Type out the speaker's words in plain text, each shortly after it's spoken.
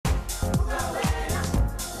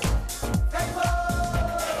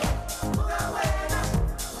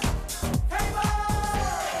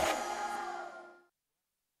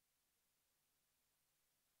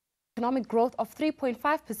economic growth of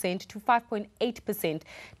 3.5% to 5.8%.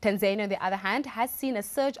 Tanzania, on the other hand, has seen a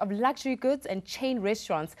surge of luxury goods and chain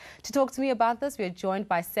restaurants. To talk to me about this, we are joined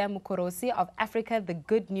by Sam Mokorosi of Africa, the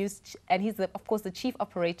Good News, and he's, of course, the Chief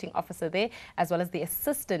Operating Officer there, as well as the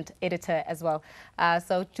Assistant Editor as well.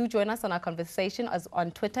 So do join us on our conversation on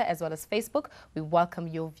Twitter as well as Facebook. We welcome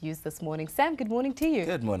your views this morning. Sam, good morning to you.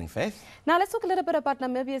 Good morning, Faith. Now, let's talk a little bit about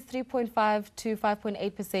Namibia's 3.5 to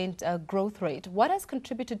 5.8% growth rate. What has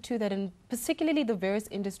contributed to that, and particularly the various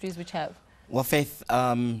industries which have? Well, Faith,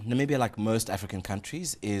 Namibia, like most African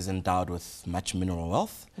countries, is endowed with much mineral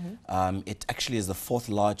wealth. It actually is the fourth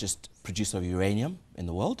largest producer of uranium in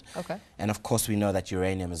the world. Okay. And of course, we know that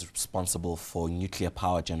uranium is responsible for nuclear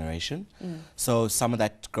power generation. So some of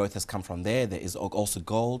that growth has come from there. There is also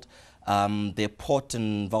gold. Their port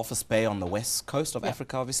in Walvis Bay on the west coast of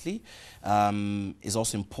Africa, obviously, is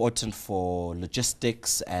also important for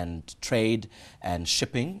logistics and trade and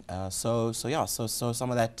shipping. So some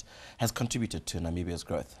of that has contributed to Namibia's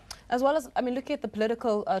growth. As well as, I mean, looking at the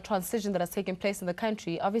political transition that has taken place in the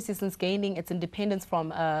country, obviously since gaining its independence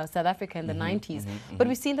from South Africa in the 90s. But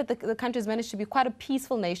we've seen that the country has managed to be quite a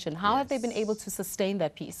peaceful nation. How have they been able to sustain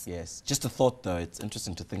that peace? Yes. Just a thought, though. It's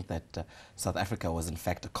interesting to think that South Africa was, in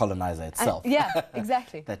fact, a colonizer itself. Yeah,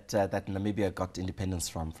 exactly. that Namibia got independence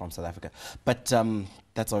from South Africa. But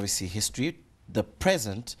that's obviously history. The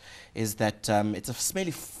present is that it's a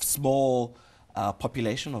fairly small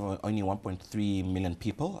population of only 1.3 million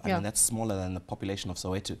people. I mean, that's smaller than the population of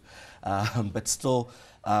Soweto, but still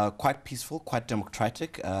quite peaceful, quite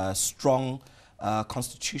democratic, strong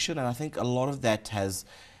constitution, and I think a lot of that has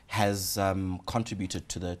contributed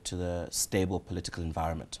to the stable political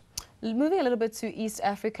environment. Moving a little bit to East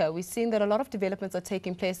Africa, we've seen that a lot of developments are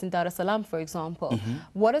taking place in Dar es Salaam, for example.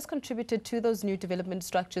 What has contributed to those new development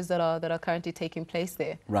structures that are currently taking place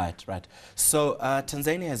there? Right. So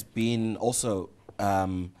Tanzania has been also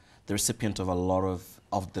the recipient of a lot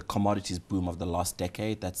of the commodities boom of the last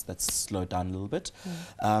decade. That's slowed down a little bit.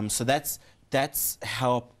 So that's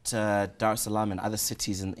helped Dar es Salaam and other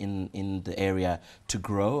cities in the area to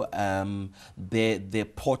grow. Their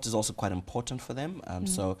port is also quite important for them.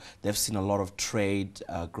 So they've seen a lot of trade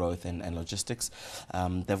growth and logistics.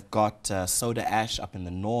 They've got soda ash up in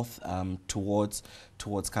the north towards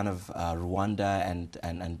kind of Rwanda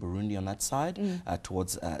and Burundi on that side,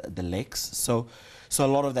 towards the lakes. So a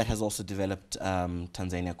lot of that has also developed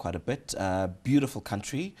Tanzania quite a bit. Beautiful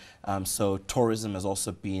country. So tourism has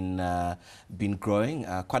also been growing.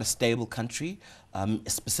 Quite a stable country,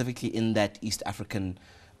 specifically in that East African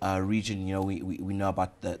region. You know, we know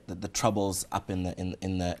about the troubles up in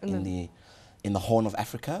the Horn of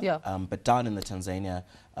Africa. But down in the Tanzania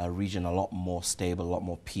region, a lot more stable, a lot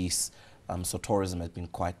more peace. So tourism has been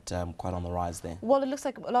quite on the rise there. Well, it looks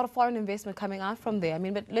like a lot of foreign investment coming out from there. I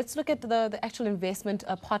mean, but let's look at the actual investment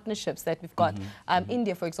partnerships that we've got.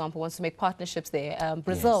 India, for example, wants to make partnerships there.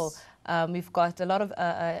 Brazil. We've got a lot of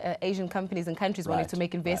Asian companies and countries wanting to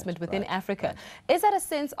make investment within Africa. Is that a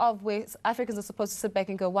sense of where Africans are supposed to sit back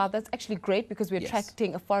and go, wow, that's actually great because we're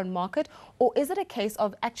attracting a foreign market? Or is it a case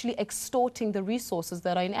of actually extorting the resources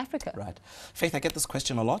that are in Africa? Right. Faith, I get this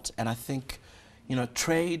question a lot, and I think, you know,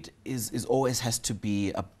 trade is always has to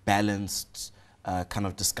be a balanced kind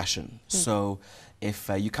of discussion. So if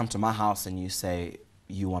you come to my house and you say,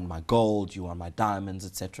 you want my gold, you want my diamonds,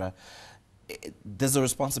 etc., there's a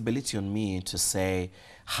responsibility on me to say,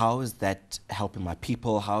 how is that helping my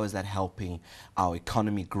people? How is that helping our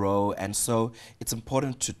economy grow? And so it's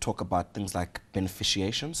important to talk about things like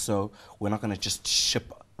beneficiation. So we're not going to just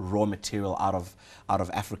ship raw material out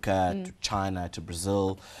of Africa to China, to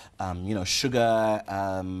Brazil. You know, sugar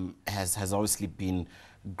has obviously been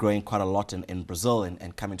growing quite a lot in Brazil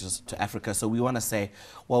and coming to Africa. So we want to say,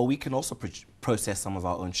 well, we can also process some of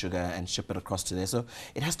our own sugar and ship it across to there. So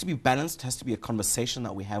it has to be balanced. It has to be a conversation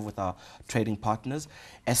that we have with our trading partners,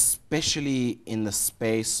 especially in the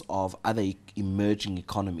space of other emerging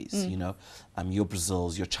economies. You know, your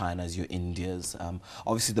Brazils, your Chinas, your Indias.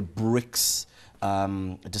 Obviously, the BRICS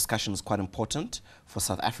discussion is quite important for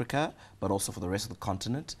South Africa, but also for the rest of the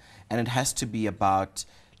continent. And it has to be about,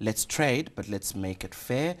 let's trade, but let's make it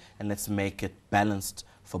fair and let's make it balanced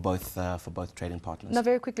for both trading partners. Now,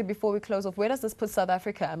 very quickly before we close off, where does this put South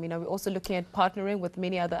Africa? I mean, are we also looking at partnering with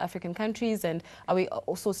many other African countries, and are we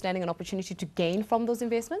also standing an opportunity to gain from those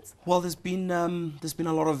investments? Well, there's been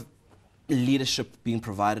a lot of leadership being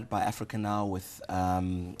provided by Africa now with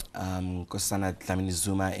Nkosazana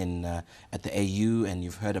Dlamini-Zuma at the AU, and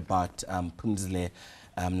you've heard about Phumzile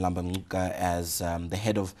Mlambo-Ngcuka as the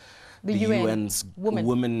head of the UN, UN's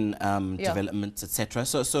women development, etc.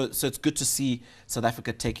 So it's good to see South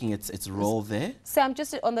Africa taking its role there. Sam,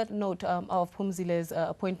 just on that note of Phumzile's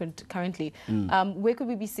appointment currently, where could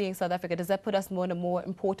we be seeing South Africa? Does that put us more in a more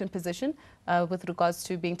important position with regards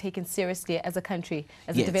to being taken seriously as a country,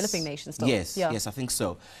 as a developing nation still? Yes, yes, I think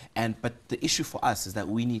so. But the issue for us is that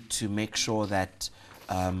we need to make sure that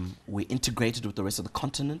we're integrated with the rest of the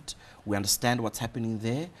continent. We understand what's happening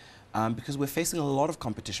there. Because we're facing a lot of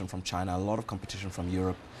competition from China, a lot of competition from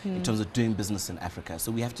Europe in terms of doing business in Africa.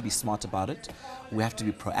 So we have to be smart about it, we have to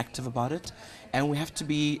be proactive about it, and we have to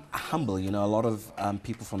be humble. You know, a lot of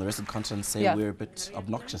people from the rest of the continent say we're a bit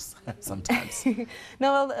obnoxious sometimes. No,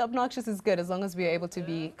 well, obnoxious is good as long as we're able to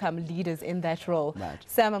become leaders in that role. Right.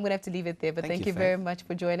 Sam, I'm going to have to leave it there, but thank you very much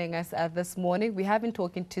for joining us this morning. We have been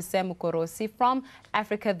talking to Sam Mokorosi from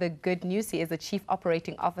Africa the Good News. He is the Chief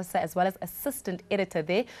Operating Officer as well as Assistant Editor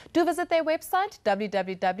there. Do visit their website,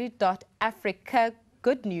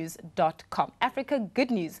 www.africagoodnews.com.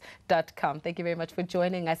 africagoodnews.com. Thank you very much for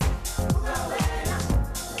joining us.